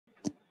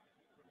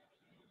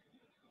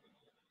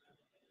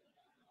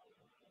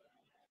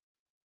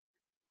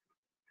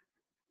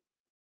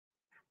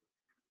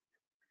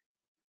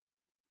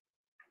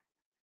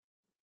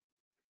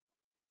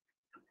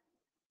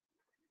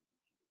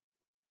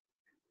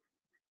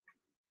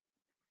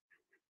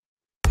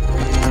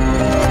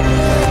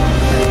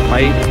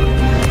5,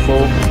 4,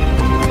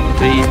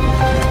 3,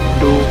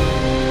 2,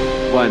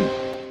 1.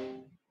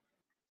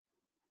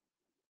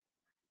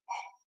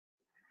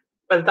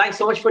 Well, thanks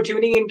so much for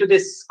tuning into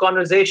this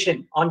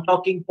conversation on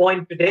Talking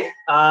Point today.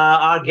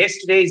 Our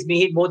guest today is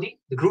Mihir Modi,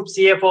 the Group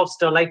CFO of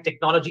Sterlite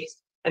Technologies.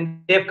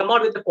 And they have come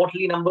out with the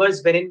quarterly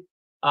numbers wherein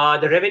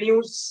the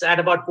revenues at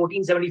about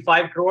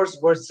 1475 crores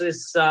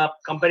versus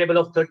comparable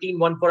of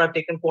 1314 I've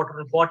taken quarter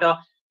on quarter.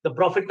 The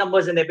profit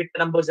numbers and EBITDA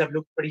numbers have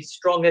looked pretty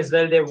strong as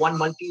well. They've won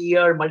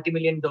multi-year,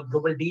 multi-million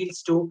global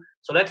deals too.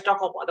 So let's talk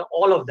about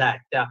all of that.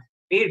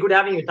 Mihir, good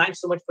having you.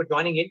 Thanks so much for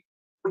joining in.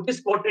 Put this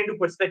quarter into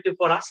perspective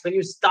for us. When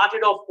you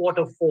started off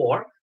quarter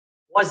four,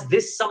 was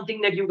this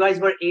something that you guys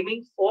were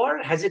aiming for?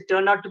 Has it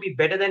turned out to be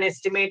better than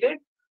estimated?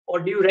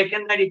 Or do you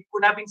reckon that it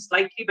could have been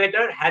slightly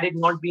better had it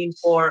not been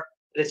for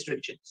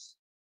restrictions?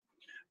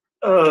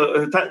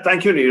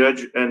 Thank you,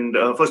 Neeraj. And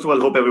first of all,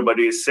 hope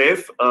everybody is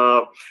safe.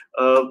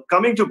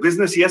 Coming to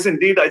business, yes,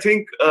 indeed. I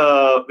think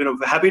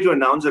happy to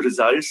announce the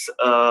results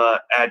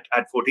at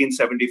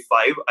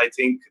 1475. I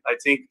think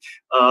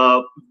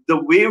the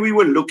way we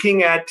were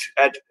looking at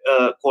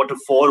quarter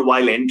four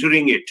while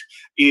entering it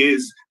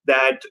is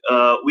that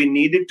we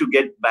needed to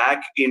get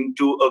back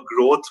into a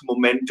growth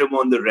momentum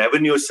on the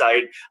revenue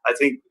side. I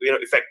think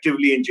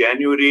effectively in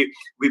January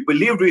we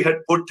believed we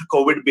had put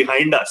COVID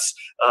behind us.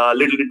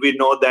 Little did we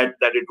know that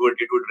it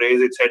would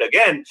raise its head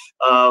again.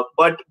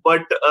 But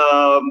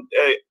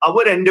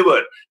our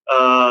endeavor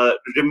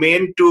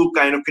remained to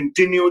kind of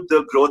continue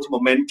the growth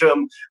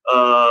momentum,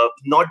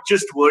 not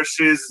just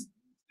versus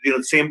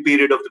same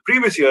period of the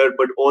previous year,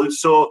 but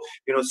also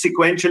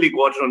sequentially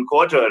quarter on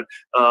quarter,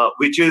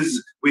 which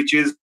is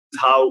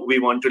how we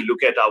want to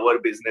look at our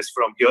business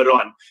from here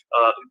on.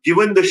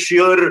 Given the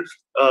sheer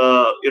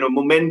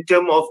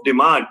momentum of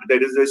demand,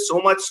 there's so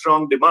much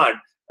strong demand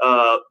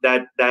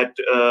that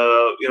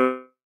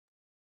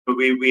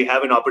we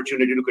have an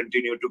opportunity to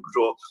continue to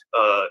grow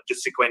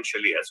just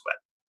sequentially as well.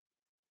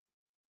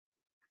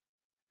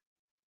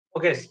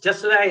 Okay,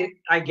 just so that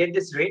I get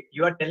this right,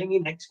 you are telling me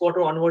next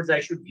quarter onwards I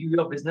should view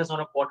your business on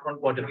a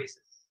quarter-on-quarter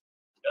basis.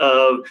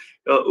 Our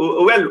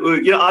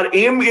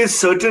aim is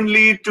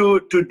certainly to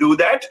do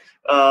that.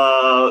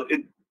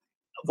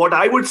 What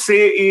I would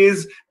say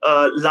is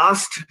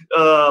last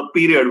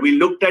period we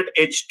looked at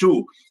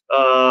H2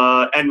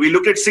 and we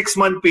looked at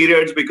 6-month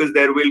periods because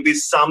there will be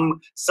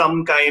some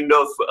kind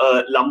of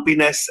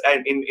lumpiness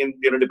and in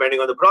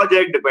depending on the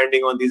project,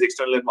 depending on these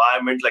external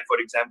environments. Like for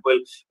example,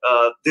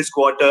 this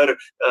quarter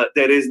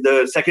there is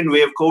the second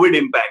wave COVID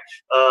impact.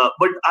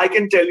 But I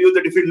can tell you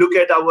that if you look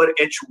at our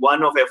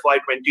H1 of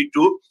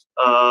FY22,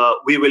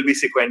 we will be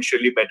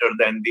sequentially better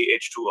than the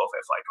H2 of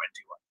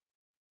FY21.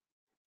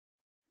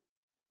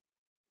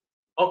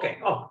 Okay.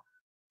 Oh,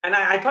 and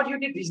I thought you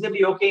did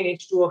reasonably okay in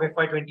H2 of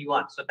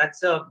FY21. So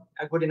that's a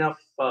good enough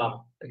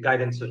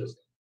guidance to this.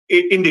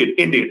 Indeed.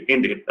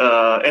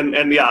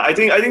 And yeah, I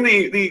think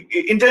the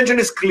intention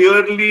is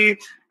clearly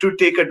to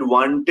take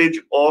advantage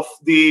of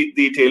the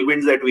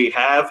tailwinds that we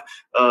have.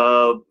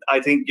 I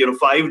think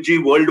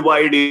 5G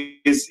worldwide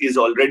is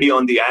already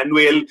on the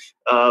anvil.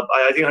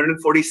 I think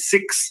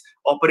 146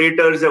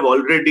 operators have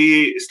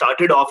already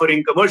started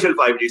offering commercial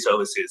 5G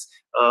services.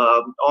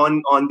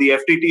 On the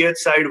FTTH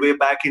side, way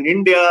back in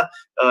India,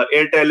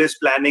 Airtel is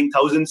planning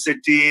 1,000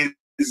 cities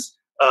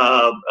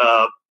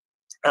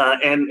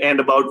and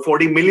about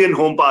 40 million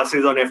home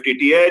passes on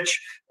FTTH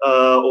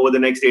over the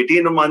next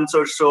 18 months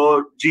or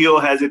so.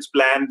 Jio has its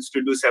plans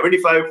to do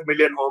 75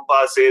 million home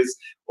passes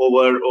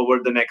over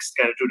the next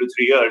kind of 2 to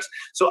 3 years.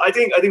 So I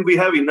think we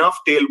have enough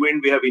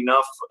tailwind, we have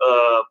enough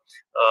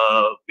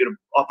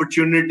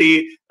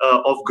opportunity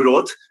of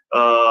growth,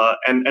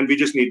 and we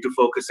just need to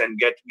focus and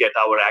get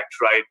our act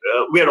right.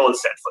 We are all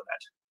set for that.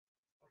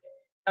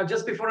 Now,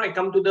 just before I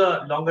come to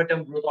the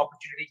longer-term growth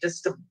opportunity,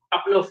 just a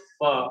couple of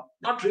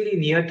not really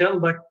near-term,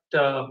 but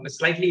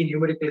slightly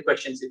numerical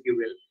questions, if you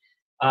will.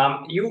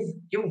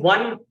 You've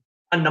won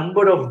a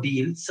number of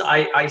deals.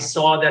 I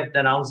saw that the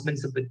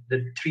announcements of the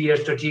 3-year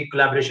strategic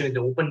collaboration with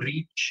the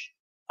OpenReach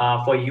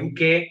for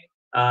UK.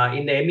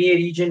 In the MEA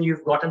region,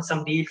 you've gotten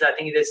some deals. I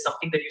think there's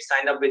something that you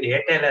signed up with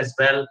Airtel as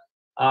well.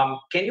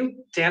 Can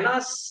you tell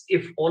us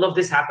if all of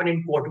this happened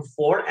in quarter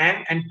 4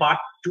 and part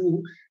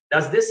 2?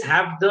 Does this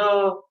have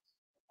the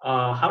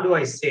how do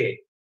I say,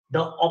 the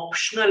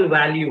optional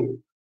value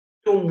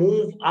to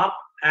move up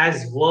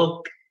as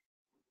work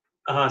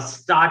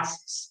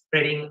starts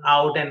spreading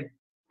out and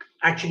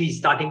actually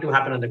starting to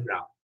happen on the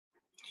ground?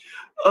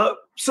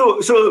 So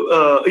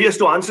yes,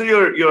 to answer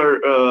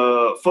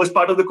your first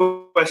part of the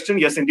question,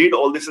 yes, indeed,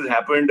 all this has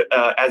happened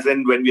as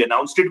in when we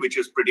announced it, which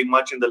is pretty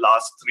much in the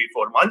last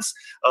 3-4 months.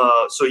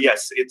 So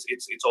yes,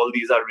 it's all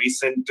these are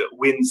recent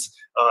wins,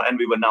 and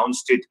we've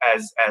announced it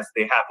as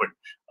they happened.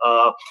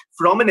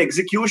 From an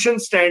execution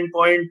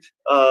standpoint,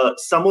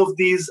 some of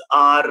these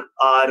are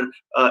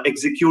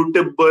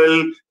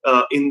executable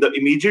in the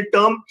immediate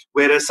term,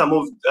 whereas some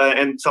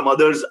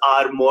others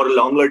are more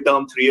longer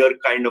term, 3-year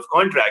kind of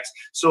contracts.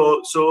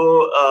 So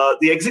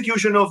the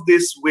execution of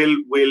this will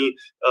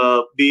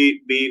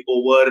be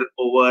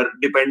over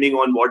depending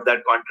on what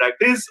that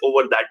contract is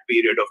over that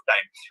period of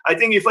time. I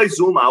think if I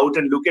zoom out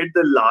and look at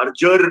the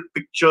larger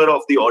picture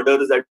of the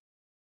orders that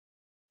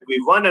we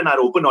won in our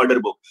open order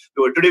book.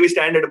 Today we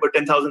stand at about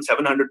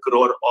 10,700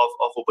 crore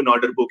of open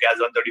order book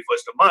as on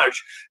 31st of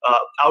March,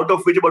 out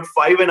of which about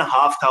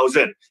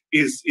 5,500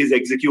 is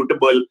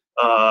executable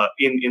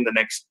in the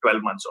next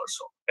 12 months or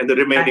so. And the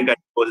remaining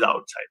goes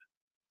outside.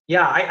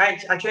 Yeah, I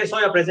actually saw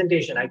your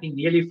presentation. I think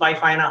nearly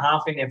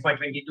 5.5 in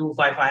FY22,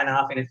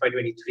 5.5 in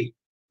FY23.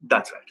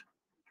 That's right.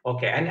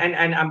 Okay, and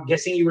I'm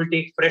guessing you will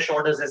take fresh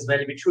orders as well,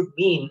 which would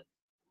mean,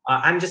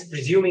 I'm just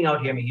presuming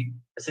out here, Mihir,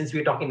 since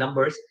we're talking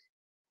numbers,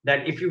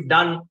 that if you've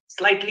done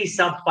slightly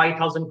sub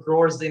 5,000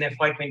 crores in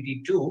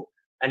FY22,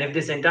 and if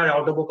this entire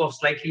order book of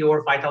slightly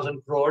over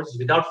 5,000 crores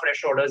without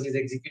fresh orders is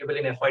executable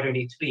in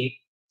FY23,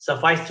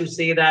 suffice to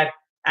say that,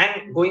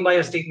 and going by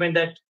your statement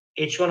that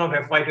H1 of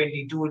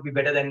FY22 will be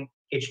better than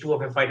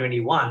H2 of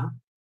FY21,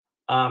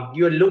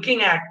 you're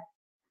looking at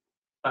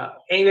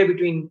anywhere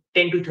between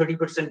 10 to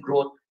 30%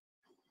 growth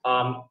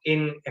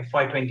in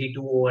FY22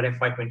 over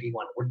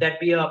FY21. Would that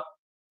be a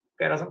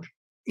fair assumption?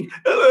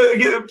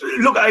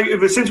 Look,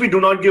 since we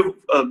do not give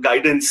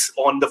guidance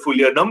on the full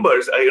year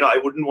numbers, I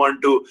wouldn't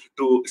want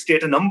to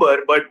state a number,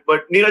 but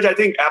Neeraj, I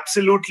think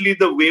absolutely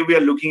the way we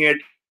are looking at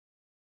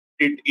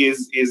it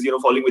is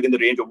falling within the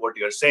range of what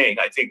you're saying.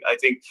 I think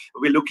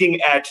we're looking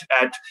at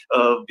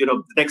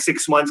the next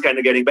 6 months kind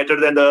of getting better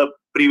than the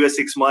previous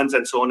 6 months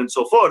and so on and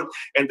so forth.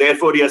 And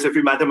therefore, yes, if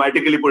we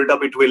mathematically put it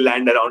up, it will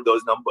land around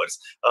those numbers.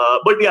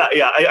 But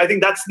I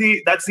think that's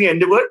the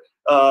endeavor.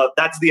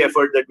 That's the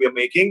effort that we are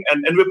making,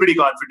 and we're pretty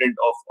confident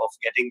of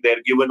getting there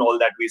given all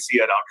that we see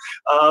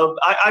around.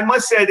 I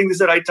must say, I think this is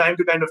the right time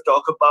to kind of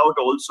talk about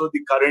also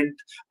the current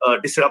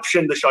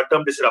disruption, the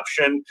short-term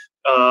disruption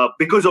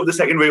because of the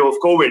second wave of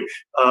COVID.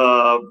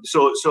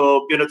 So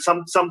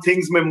some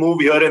things may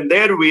move here and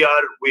there. We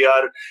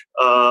are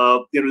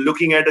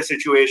looking at a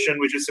situation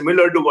which is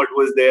similar to what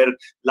was there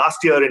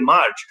last year in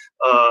March.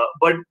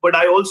 But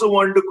I also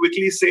want to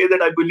quickly say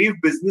that I believe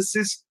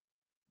businesses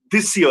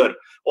this year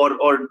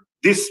or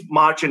this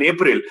March and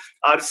April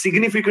are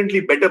significantly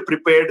better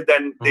prepared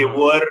than they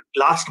were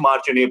last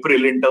March and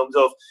April in terms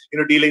of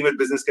dealing with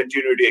business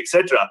continuity,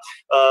 etc.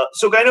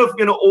 So kind of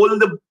all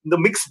the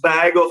mixed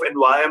bag of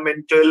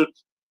environmental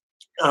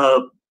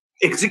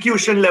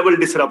execution level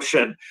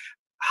disruption,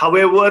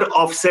 however,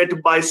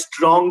 offset by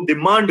strong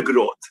demand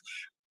growth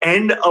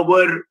and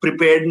our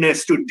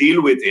preparedness to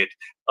deal with it.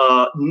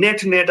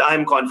 Net,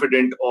 I'm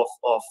confident of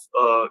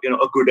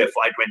a good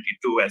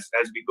FY22 as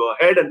we go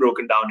ahead and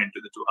broken down into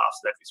the two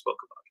halves that we spoke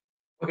about.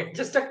 Okay,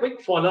 just a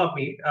quick follow-up,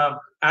 Meet.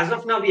 As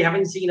of now, we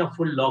haven't seen a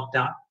full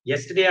lockdown.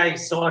 Yesterday, I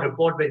saw a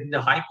report where the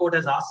High Court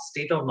has asked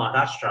the state of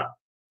Maharashtra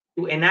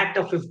to enact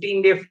a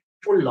 15-day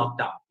full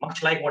lockdown,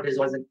 much like what it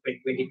was in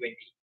 2020.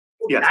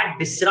 Would that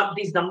disrupt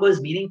these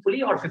numbers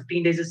meaningfully, or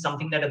 15 days is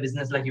something that a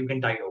business like you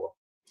can tide over?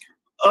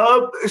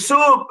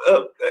 So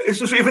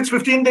if it's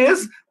 15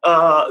 days,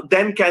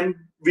 then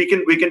we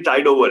can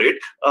tide over it.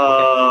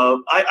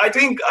 I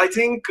think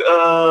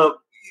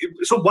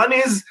so. One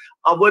is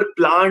our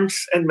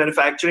plants and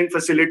manufacturing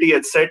facility,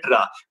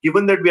 etc.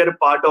 Given that we are a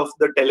part of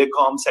the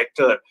telecom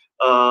sector,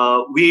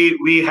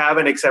 we have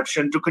an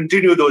exception to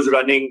continue those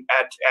running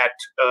at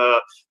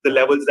the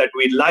levels that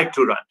we'd like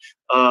to run.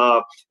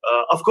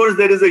 Of course,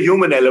 there is a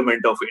human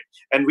element of it,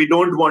 and we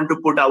don't want to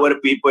put our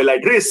people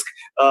at risk.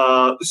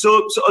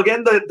 So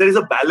again, there is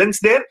a balance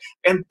there,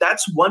 and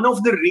that's one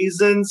of the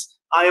reasons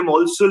I am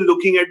also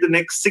looking at the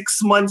next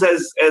 6 months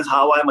as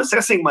how I'm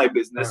assessing my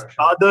business,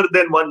 rather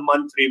than 1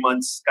 month, 3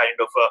 months kind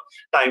of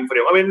a time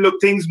frame. I mean,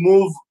 look, things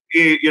move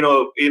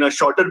in a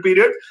shorter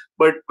period,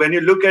 but when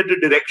you look at the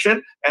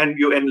direction and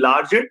you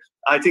enlarge it,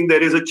 I think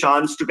there is a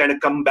chance to kind of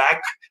come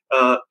back,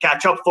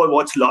 catch up for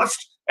what's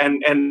lost.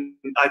 And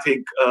I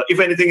think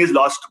if anything is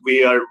lost,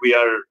 we are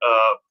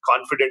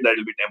confident that it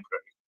will be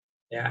temporary.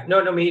 Yeah,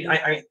 no, Meet,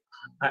 I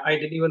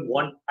didn't even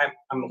want.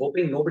 I'm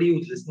hoping nobody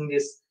who's listening to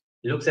this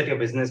looks at your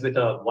business with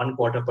a 1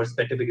 quarter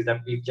perspective, because that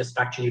we've just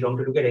actually don't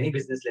to look at any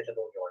business, let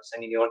alone yours,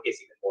 and in your case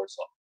even more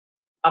so.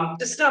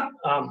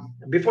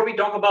 Before we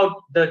talk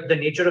about the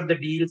nature of the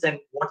deals and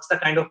what's the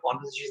kind of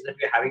conversations that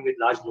we're having with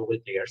large global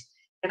players,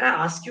 can I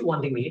ask you one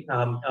thing, Meet?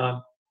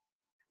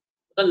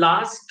 The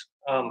last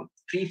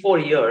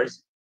 3-4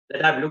 years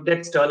that I've looked at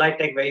Sterlite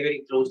Tech very,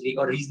 very closely,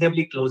 or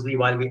reasonably closely,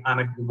 while I'm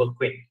at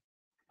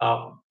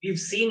BloombergQuint, we've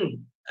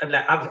seen,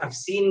 I've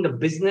seen the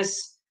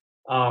business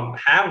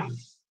have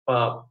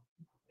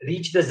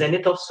reached the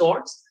zenith of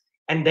sorts,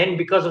 and then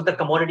because of the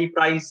commodity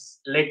price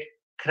led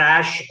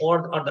crash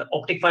or the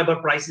optic fiber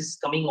prices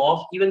coming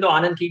off, even though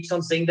Anand keeps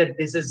on saying that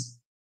this is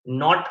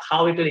not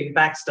how it will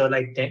impact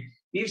Sterlite Tech,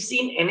 we've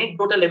seen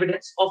anecdotal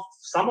evidence of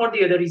some or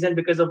the other reason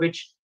because of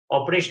which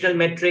operational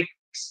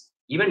metrics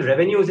Even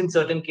revenues in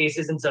certain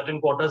cases, in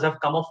certain quarters, have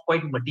come off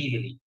quite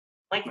materially.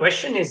 My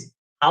question is,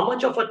 how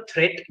much of a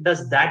threat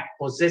does that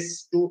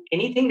possess to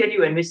anything that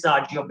you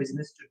envisage your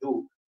business to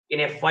do in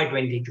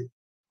FY22?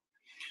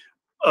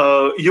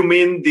 You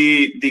mean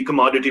the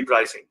commodity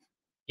pricing?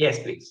 Yes,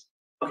 please.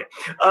 Okay.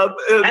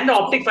 And the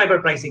optic fiber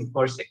pricing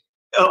per se.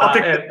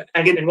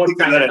 And what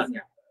China.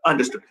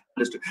 Understood.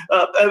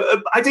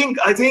 I think.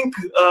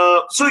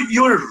 So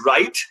you're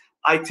right.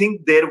 I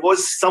think there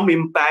was some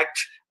impact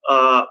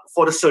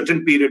for a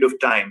certain period of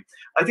time.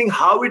 I think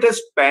how it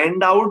has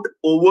panned out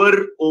over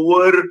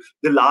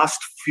the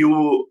last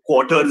few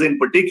quarters in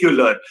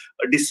particular,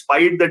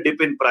 despite the dip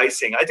in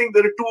pricing, I think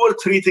there are 2 or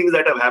 3 things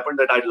that have happened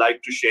that I'd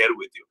like to share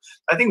with you.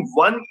 I think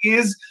one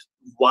is,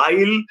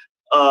 while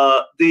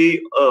the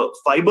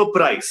fiber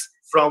price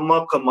from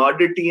a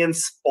commodity and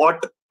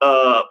spot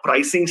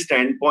pricing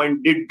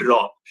standpoint did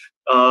drop,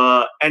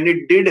 and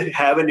it did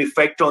have an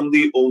effect on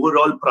the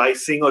overall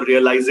pricing or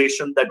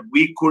realization that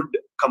we could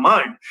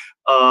command.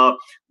 Our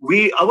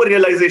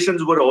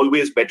realizations were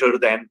always better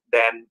than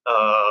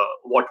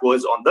what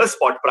was on the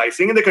spot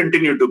pricing, and they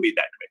continue to be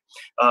that way.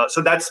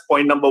 So that's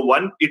point number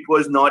 1. It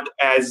was not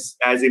as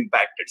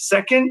impacted.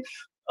 Second,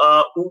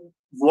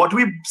 what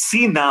we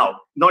see now,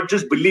 not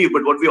just believe,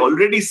 but what we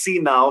already see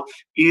now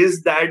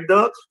is that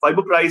the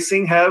fiber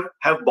pricing have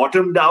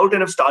bottomed out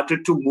and have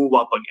started to move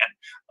up again,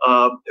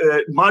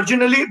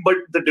 marginally, but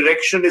the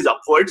direction is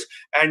upwards,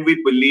 and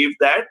we believe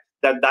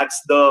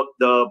that's the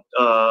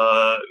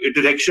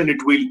direction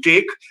it will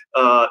take,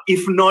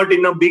 if not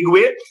in a big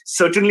way,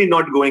 certainly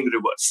not going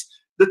reverse.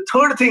 The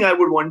third thing I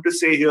would want to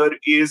say here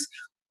is,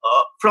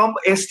 from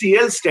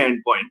STL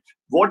standpoint,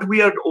 what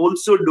we are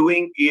also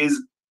doing is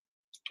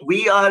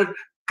we are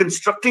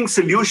constructing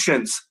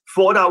solutions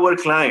for our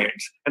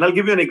clients. And I'll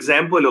give you an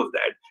example of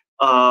that,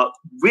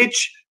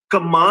 which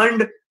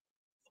command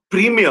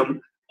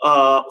premium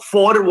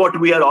for what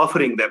we are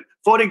offering them.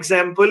 For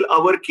example,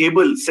 our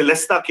cable,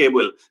 Celesta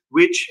cable,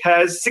 which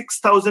has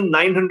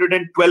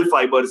 6,912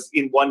 fibers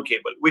in one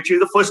cable, which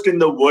is the first in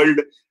the world.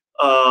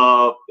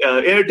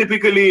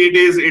 Typically,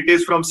 it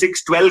is from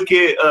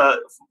 612K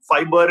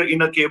fiber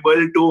in a cable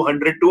to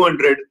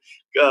 200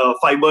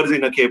 fibers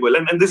in a cable,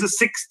 and this is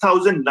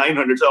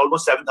 6,900, so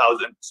almost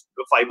 7,000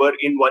 fiber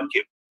in one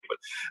cable.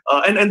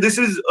 And this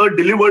is a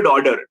delivered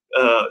order,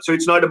 so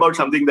it's not about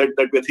something that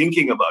we're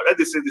thinking about. Right?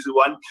 This is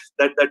one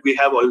that we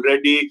have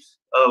already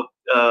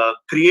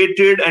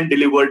created and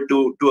delivered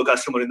to a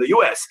customer in the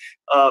US.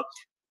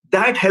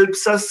 That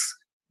helps us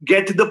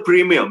get the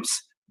premiums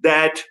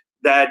that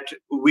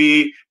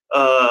we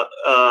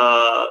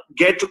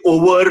get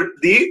over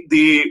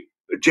the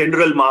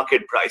general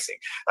market pricing.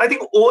 I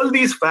think all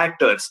these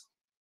factors.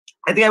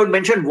 I think I would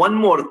mention one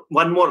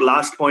more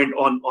last point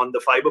on the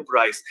fiber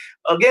price.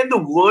 Again,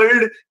 the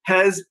world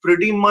has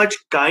pretty much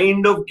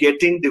kind of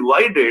getting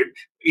divided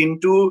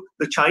into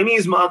the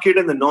Chinese market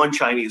and the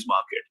non-Chinese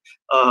market.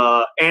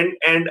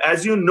 And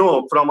as you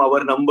know from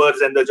our numbers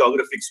and the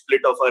geographic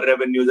split of our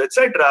revenues,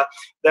 etc.,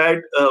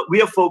 that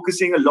we are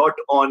focusing a lot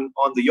on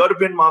the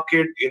European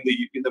market, in the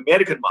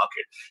American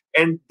market,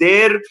 and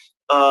there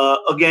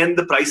again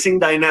the pricing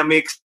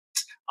dynamics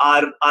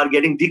are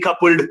getting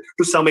decoupled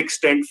to some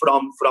extent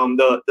from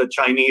the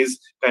Chinese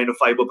kind of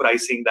fiber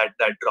pricing that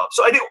drops.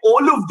 So I think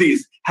all of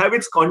these have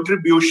its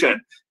contribution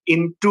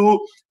into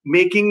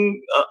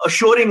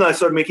assuring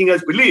us or making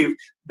us believe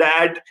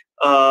that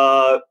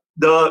the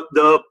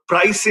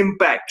price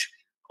impact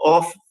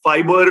of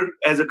fiber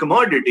as a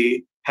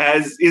commodity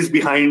is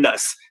behind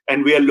us,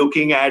 and we are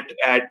looking at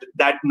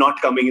that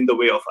not coming in the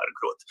way of our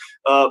growth.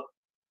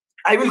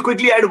 I will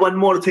quickly add one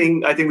more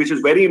thing, I think, which is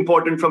very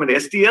important from an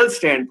STL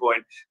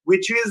standpoint,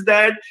 which is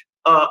that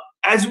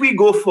as we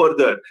go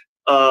further,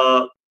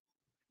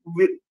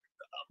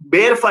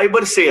 bare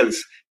fiber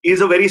sales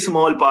is a very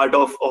small part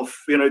of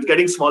it's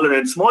getting smaller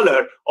and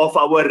smaller of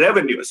our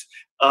revenues.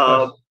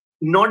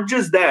 Not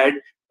just that,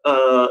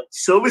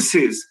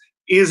 services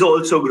is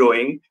also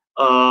growing.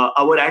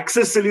 Our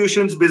access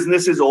solutions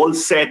business is all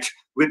set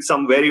with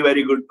some very,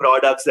 very good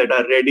products that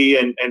are ready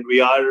and we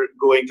are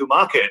going to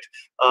market.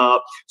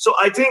 So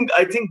I think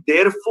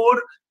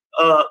therefore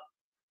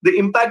the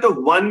impact of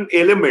one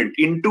element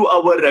into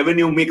our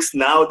revenue mix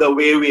now, the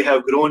way we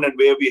have grown and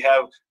where we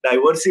have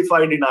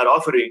diversified in our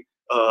offering,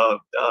 I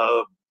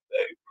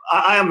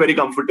am very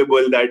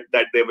comfortable that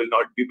there will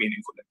not be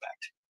meaningful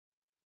impact.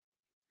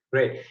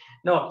 Great.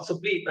 No, so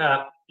please,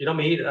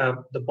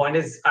 Mihir, the point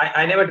is,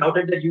 I never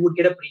doubted that you would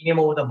get a premium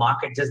over the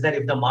market, just that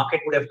if the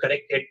market would have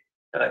corrected,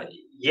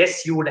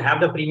 yes, you would have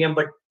the premium,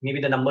 but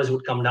maybe the numbers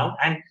would come down.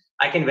 And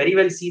I can very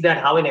well see that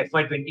how in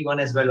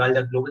FY21 as well, while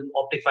the global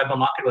optic fiber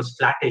market was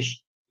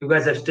flattish, you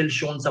guys have still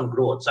shown some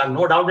growth. So I have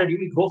no doubt that you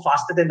will grow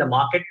faster than the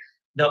market.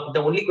 The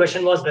only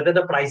question was whether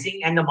the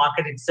pricing and the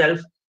market itself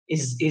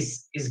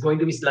is going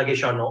to be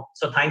sluggish or no.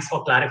 So thanks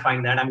for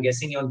clarifying that. I'm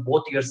guessing on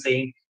both you're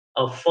saying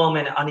a firm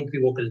and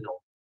unequivocal no.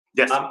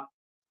 Yes.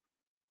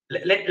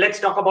 Let's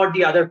talk about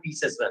the other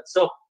piece as well.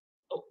 So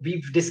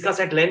we've discussed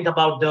at length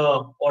about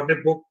the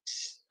order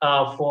books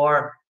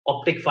for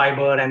optic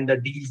fiber and the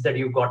deals that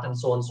you've got and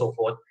so on and so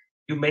forth.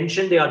 You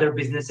mentioned the other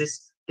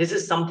businesses. This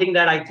is something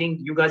that I think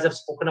you guys have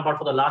spoken about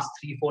for the last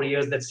 3-4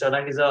 years, that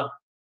Sterlite is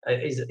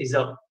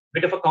a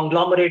bit of a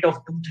conglomerate of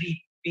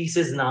 2-3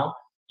 pieces now.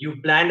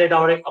 You planned it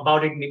out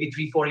about it maybe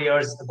 3-4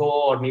 years ago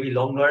or maybe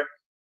longer.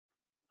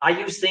 Are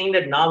you saying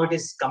that now it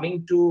is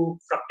coming to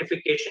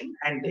fructification,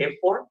 and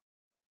therefore,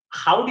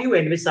 how do you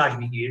envisage,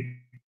 Mihir,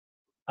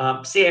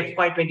 say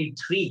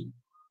FY23,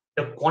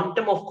 the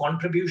quantum of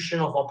contribution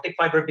of optic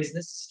fiber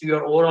business to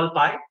your overall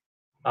pie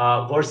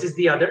versus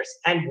the others,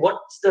 and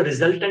what's the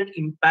resultant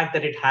impact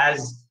that it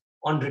has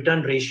on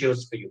return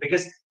ratios for you?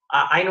 Because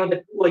I know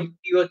that 2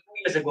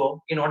 years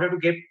ago, in order to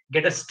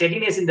get a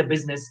steadiness in the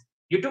business,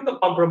 you took a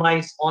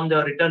compromise on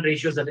the return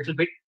ratios a little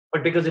bit,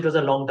 but because it was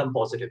a long-term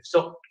positive.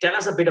 So tell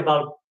us a bit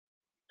about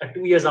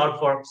 2 years out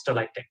for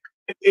Sterlite Tech.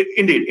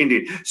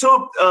 Indeed.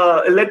 So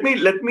let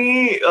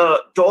me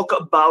talk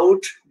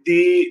about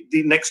the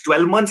next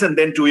 12 months and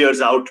then 2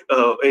 years out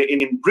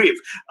in brief.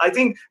 I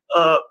think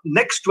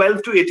next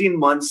 12 to 18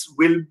 months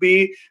we'll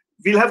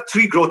have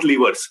 3 growth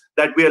levers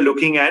that we are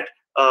looking at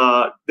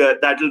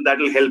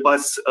that'll help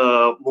us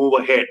move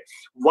ahead.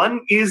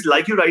 One is,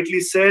 like you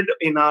rightly said,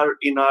 in our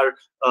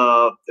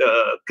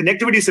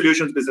connectivity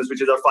solutions business,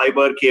 which is our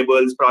fiber,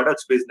 cables,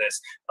 products business.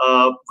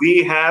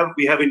 We have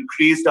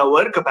increased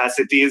our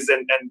capacities,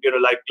 and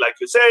like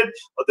you said,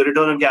 the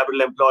return on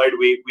capital employed,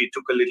 we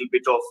took a little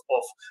bit of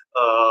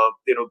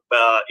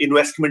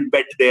investment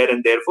bet there,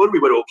 and therefore we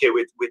were okay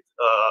with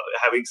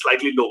having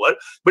slightly lower.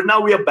 But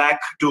now we are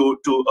back to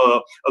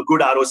a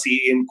good ROC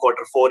in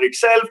Q4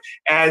 itself,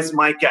 as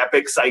my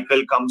capex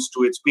cycle comes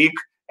to its peak,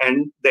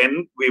 and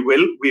then we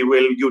will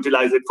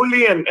utilize it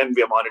fully, and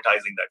we are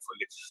monetizing that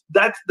fully.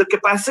 That the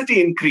capacity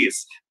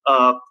increase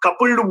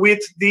coupled with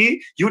the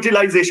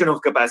utilization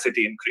of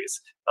capacity increase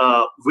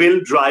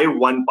will drive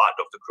one part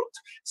of the growth.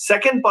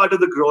 Second part of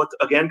the growth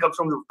again comes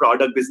from the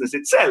product business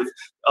itself.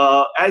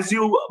 As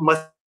you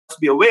must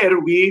be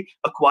aware, we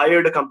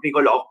acquired a company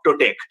called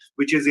Octotech,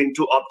 which is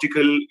into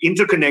optical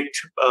interconnect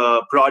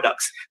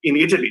products in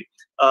Italy.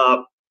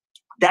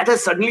 That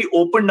has suddenly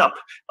opened up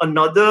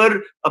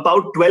another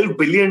about $12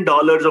 billion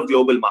of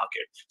global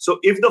market. So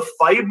if the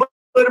fiber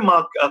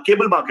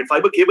cable market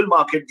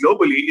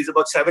globally is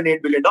about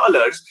 $7-8 billion,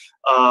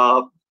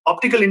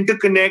 optical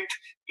interconnect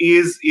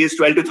is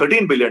 $12 to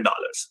 $13 billion.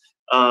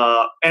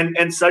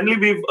 And suddenly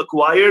we've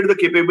acquired the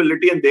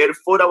capability, and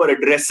therefore our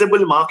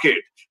addressable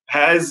market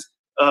has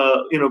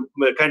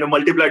kind of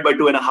multiplied by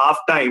 2.5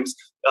 times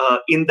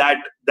in that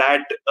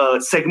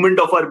segment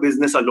of our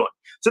business alone.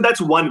 So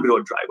that's one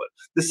growth driver.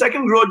 The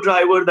second growth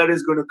driver that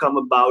is going to come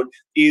about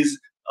is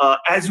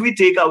as we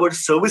take our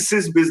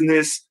services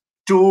business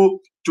to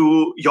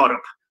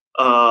Europe,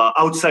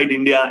 outside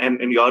India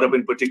and Europe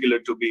in particular,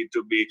 to be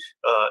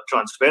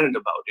transparent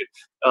about it.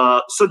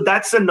 So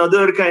that's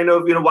another kind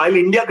of, while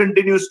India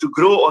continues to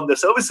grow on the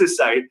services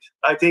side,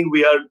 I think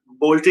we are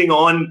bolting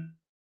on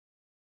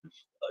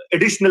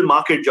additional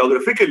market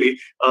geographically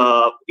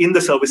in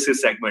the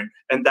services segment,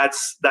 and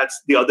that's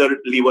the other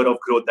lever of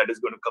growth that is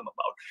going to come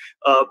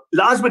about.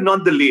 Last but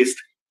not the least,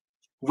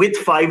 with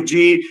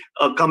 5G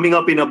coming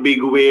up in a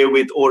big way,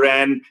 with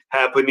O-RAN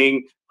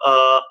happening,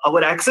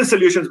 our access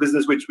solutions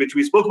business, which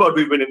we spoke about,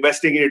 we've been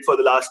investing in it for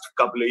the last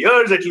couple of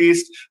years at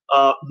least.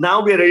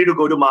 Now we are ready to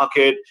go to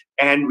market,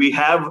 and we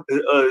have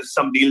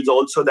some deals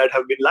also that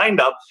have been lined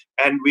up,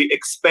 and we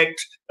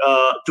expect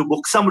to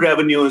book some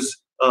revenues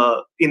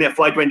in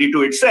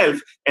FY22 itself.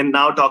 And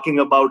now talking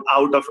about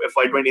out of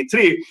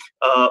FY23,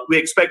 we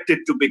expect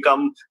it to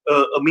become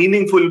a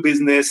meaningful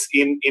business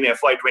in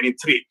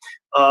FY23.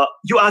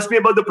 You asked me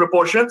about the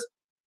proportions.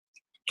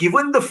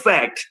 Given the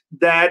fact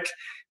that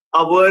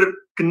our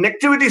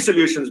connectivity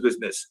solutions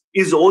business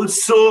is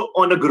also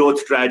on a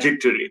growth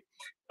trajectory,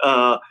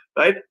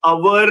 right?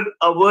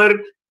 Our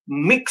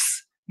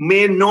mix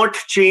may not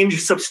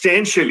change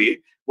substantially,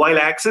 while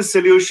access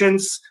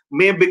solutions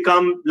may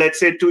become, let's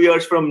say, 2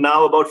 years from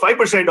now, about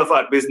 5% of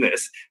our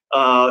business.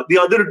 The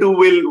other two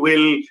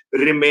will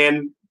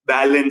remain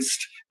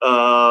balanced,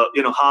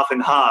 half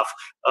and half.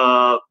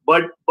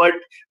 But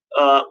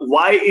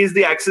why is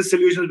the access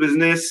solutions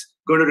business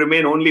going to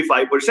remain only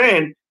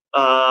 5%?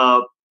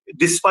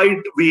 Despite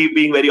we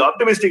being very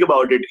optimistic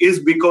about it, is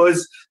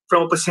because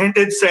from a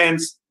percentage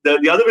sense,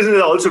 the other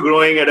businesses are also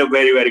growing at a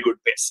very, very good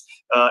pace.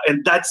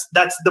 And that's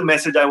the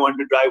message I want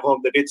to drive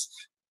home, that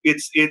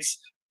it's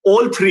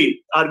all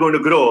three are going to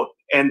grow,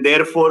 and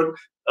therefore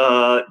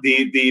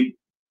the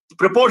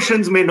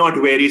proportions may not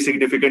vary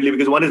significantly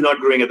because one is not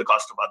growing at the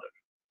cost of other.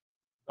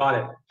 Got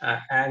it.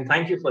 And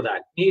thank you for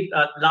that.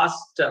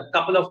 Last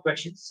couple of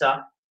questions.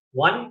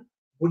 One,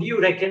 would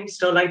you reckon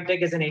Sterlite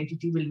Tech as an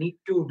entity will need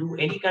to do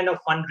any kind of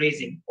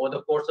fundraising over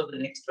the course of the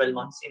next 12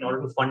 months in order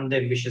to fund the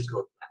ambitious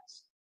growth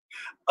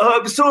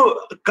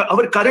So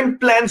our current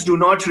plans do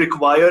not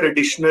require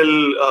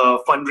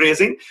additional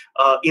fundraising.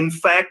 In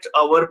fact,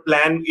 our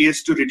plan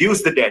is to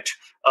reduce the debt,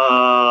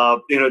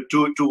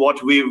 to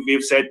what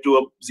we've said, to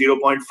a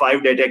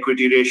 0.5 debt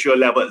equity ratio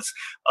levels.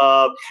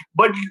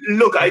 But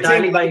look, I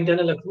think by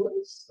internal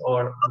accruals,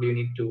 or do you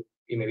need to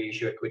maybe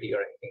issue equity or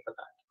anything for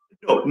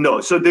that?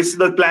 No. So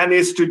the plan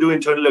is to do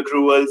internal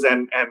accruals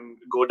and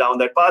go down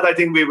that path. I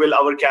think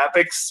our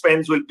CapEx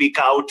spends will peak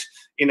out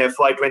in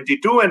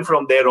FY22, and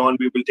from there on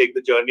we will take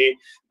the journey.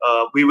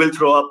 We will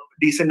throw up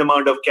decent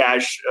amount of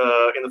cash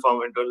in the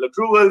form of internal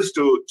accruals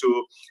to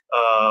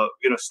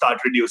start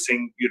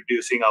reducing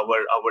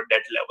our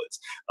debt levels.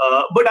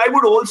 But I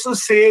would also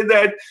say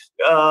that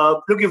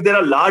look, if there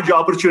are large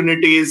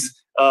opportunities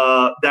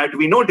that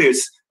we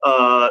notice,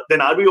 then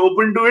are we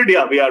open to it?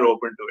 Yeah, we are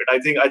open to it. I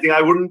think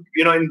I wouldn't,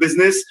 in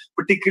business,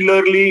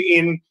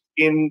 particularly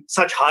in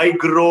such high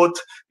growth,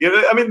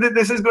 I mean,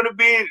 this is going to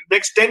be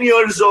next 10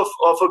 years of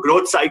a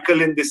growth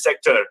cycle in this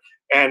sector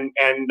and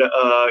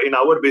in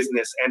our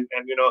business. And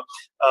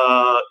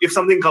if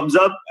something comes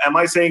up, am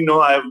I saying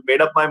no? I have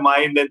made up my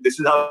mind and this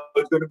is how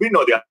it's going to be?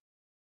 No, the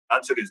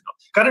answer is no.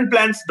 Current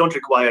plans don't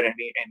require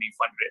any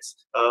fundraise.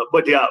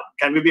 But yeah,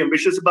 can we be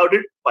ambitious about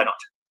it? Why not?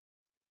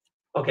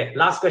 Okay,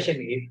 last question,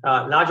 Mihir.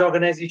 Large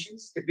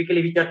organizations,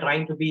 typically which are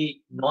trying to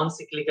be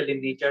non-cyclical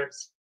in nature,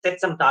 set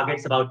some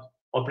targets about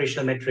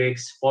operational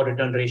metrics, for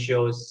return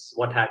ratios,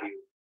 what have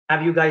you.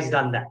 Have you guys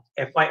done that?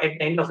 At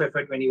the end of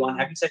FY21,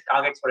 have you set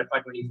targets for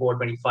FY24,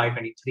 25,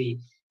 23,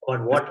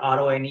 or what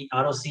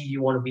ROC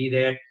you want to be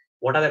there?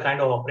 What are the kind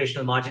of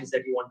operational margins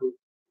that you want to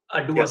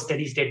do a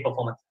steady state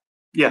performance?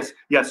 Yes.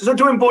 So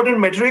two important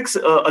metrics,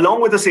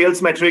 along with the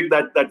sales metric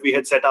that we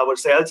had set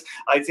ourselves.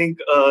 I think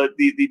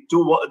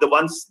the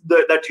ones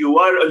that you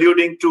are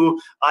alluding to,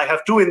 I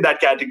have two in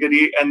that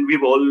category, and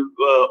we've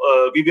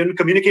even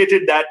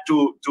communicated that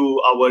to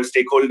our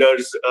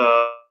stakeholders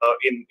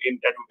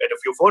at a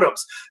few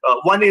forums.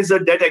 One is a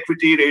debt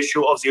equity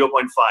ratio of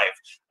 0.5,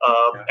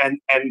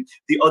 and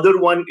the other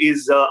one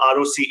is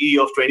ROCE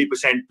of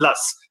 20%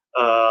 plus.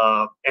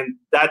 And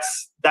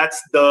that's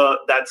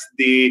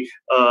the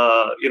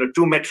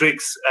two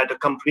metrics at a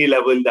company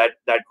level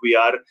that we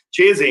are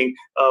chasing.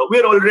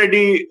 We're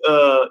already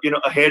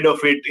ahead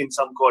of it in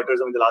some quarters.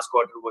 I mean, the last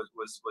quarter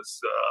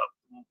was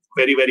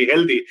very, very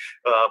healthy,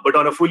 but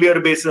on a full year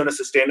basis, on a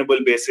sustainable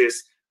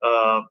basis,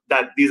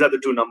 that these are the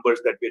two numbers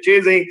that we're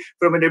chasing.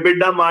 From an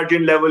EBITDA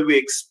margin level, we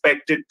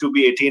expect it to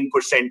be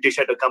 18%-ish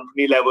at a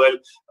company level.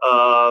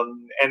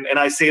 And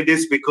I say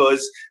this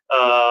because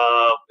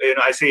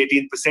I say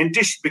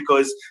 18%-ish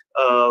because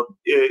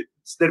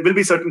there will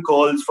be certain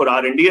calls for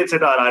R&D,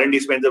 etc. Our R&D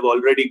spends have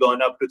already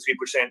gone up to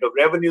 3% of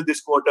revenue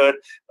this quarter,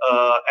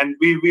 and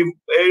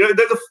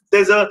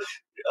there's a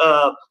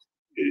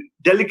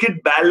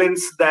delicate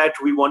balance that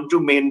we want to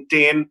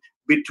maintain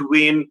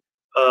between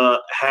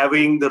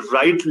having the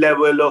right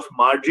level of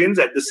margins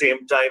at the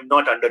same time,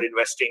 not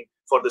under-investing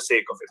for the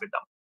sake of EBITDA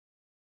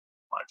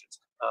margins.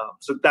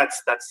 So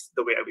that's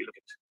the way I will look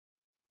at it.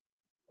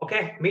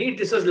 Okay, Mihir,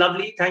 this was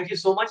lovely. Thank you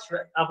so much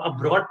for a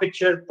broad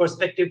picture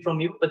perspective from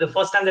you. But the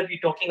first time that we're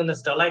talking on the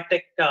Sterlite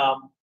Tech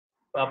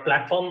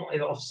platform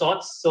of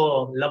sorts.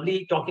 So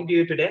lovely talking to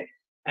you today,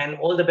 and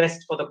all the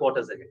best for the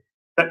quarters again.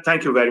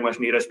 Thank you very much,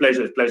 Neeraj.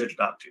 Pleasure to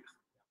talk to you.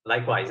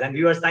 Likewise. And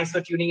viewers, thanks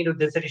for tuning into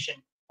this edition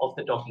of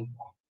The Talking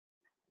Point.